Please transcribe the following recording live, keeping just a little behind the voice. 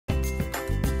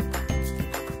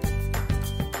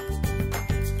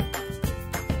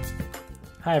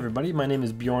Hi everybody, my name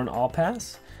is Bjorn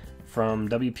Allpass from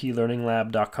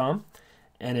wplearninglab.com,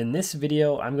 and in this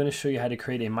video I'm going to show you how to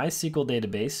create a MySQL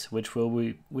database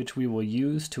which we will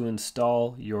use to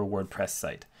install your WordPress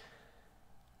site.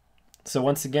 So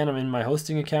once again, I'm in my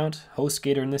hosting account,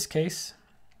 HostGator in this case.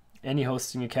 Any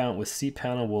hosting account with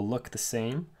cPanel will look the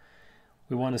same.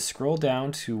 We want to scroll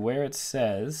down to where it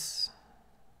says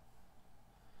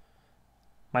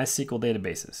MySQL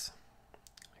Databases.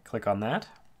 Click on that.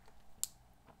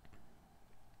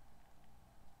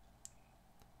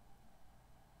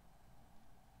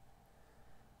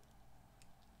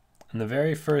 In the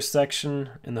very first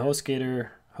section in the HostGator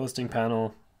hosting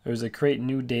panel, there's a create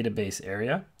new database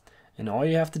area, and all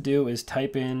you have to do is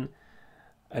type in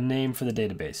a name for the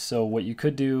database. So what you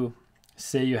could do,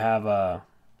 say you have a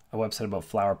website about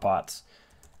flower pots,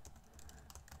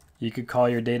 you could call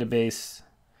your database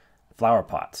flower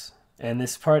pots. And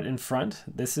this part in front,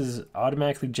 this is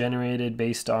automatically generated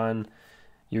based on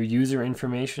your user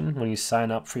information when you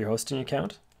sign up for your hosting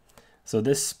account. So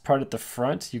this part at the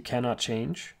front you cannot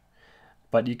change,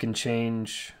 but you can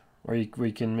change, or you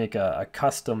can make a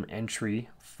custom entry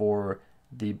for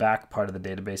the back part of the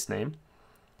database name.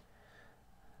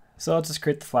 So I'll just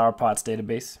create the flower pots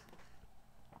database.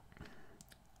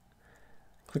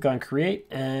 Click on create,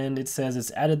 and it says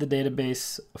it's added the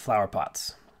database flower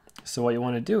pots. So what you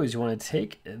want to do is you want to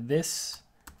take this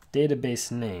database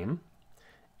name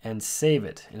and save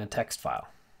it in a text file.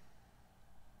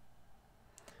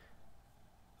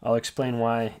 I'll explain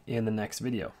why in the next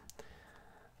video.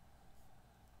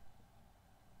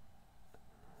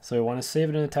 So we want to save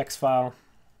it in a text file.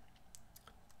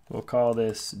 We'll call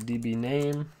this db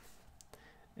name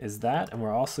is that, and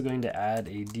we're also going to add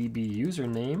a db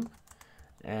username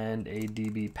and a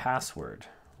db password,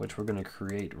 which we're going to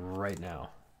create right now.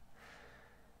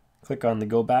 Click on the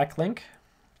go back link.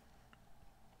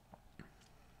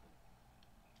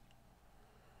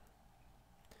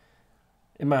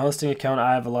 In my hosting account,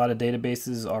 I have a lot of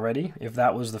databases already. If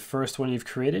that was the first one you've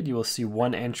created, you will see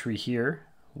one entry here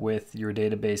with your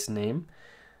database name.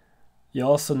 You'll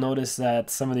also notice that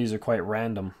some of these are quite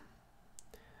random.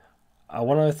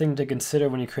 One other thing to consider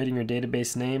when you're creating your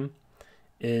database name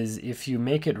is if you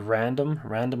make it random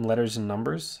letters and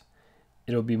numbers,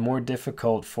 it'll be more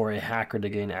difficult for a hacker to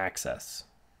gain access.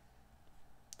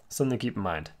 Something to keep in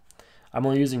mind. I'm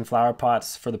only using flower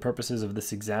pots for the purposes of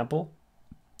this example.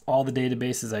 All the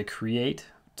databases I create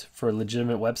for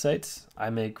legitimate websites, I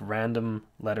make random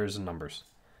letters and numbers.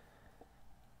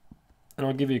 And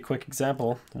I'll give you a quick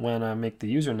example. When I make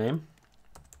the username,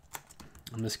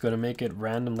 I'm just going to make it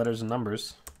random letters and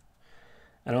numbers.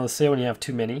 And I'll say when you have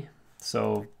too many,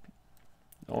 so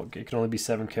it can only be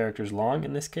 7 characters long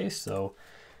in this case, so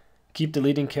keep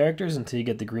deleting characters until you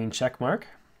get the green check mark.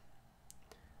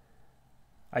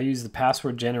 I use the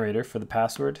password generator for the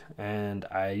password, and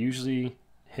I usually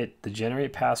hit the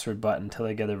generate password button until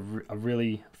I get a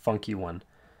really funky one,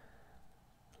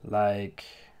 like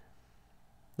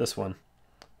this one,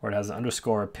 where it has an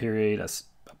underscore, a period,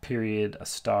 a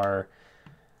star,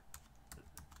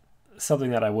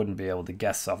 something that I wouldn't be able to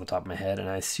guess off the top of my head, and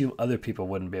I assume other people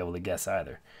wouldn't be able to guess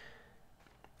either.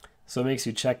 So it makes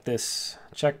you check this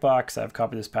checkbox. I've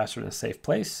copied this password in a safe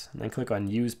place, and then click on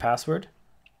use password.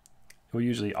 It will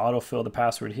usually autofill the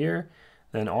password here.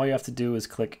 Then all you have to do is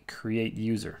click create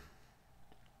user.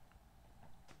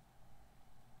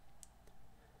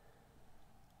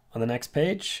 On the next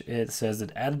page, it says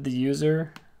it added the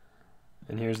user,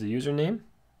 and here's the username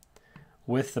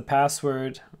with the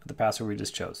password we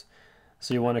just chose.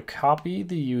 So you want to copy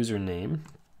the username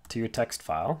to your text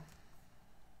file,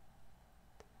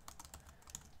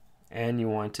 and you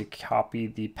want to copy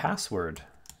the password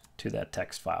to that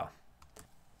text file.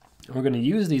 And we're going to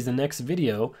use these in the next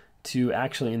video to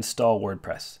actually install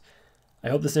WordPress. I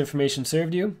hope this information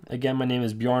served you. Again, my name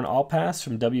is Bjorn Allpass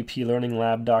from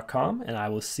wplearninglab.com, and I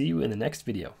will see you in the next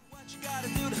video.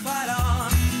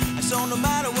 So no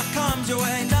matter what comes your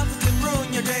way, nothing can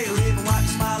ruin your day or even wipe a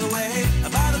smile away.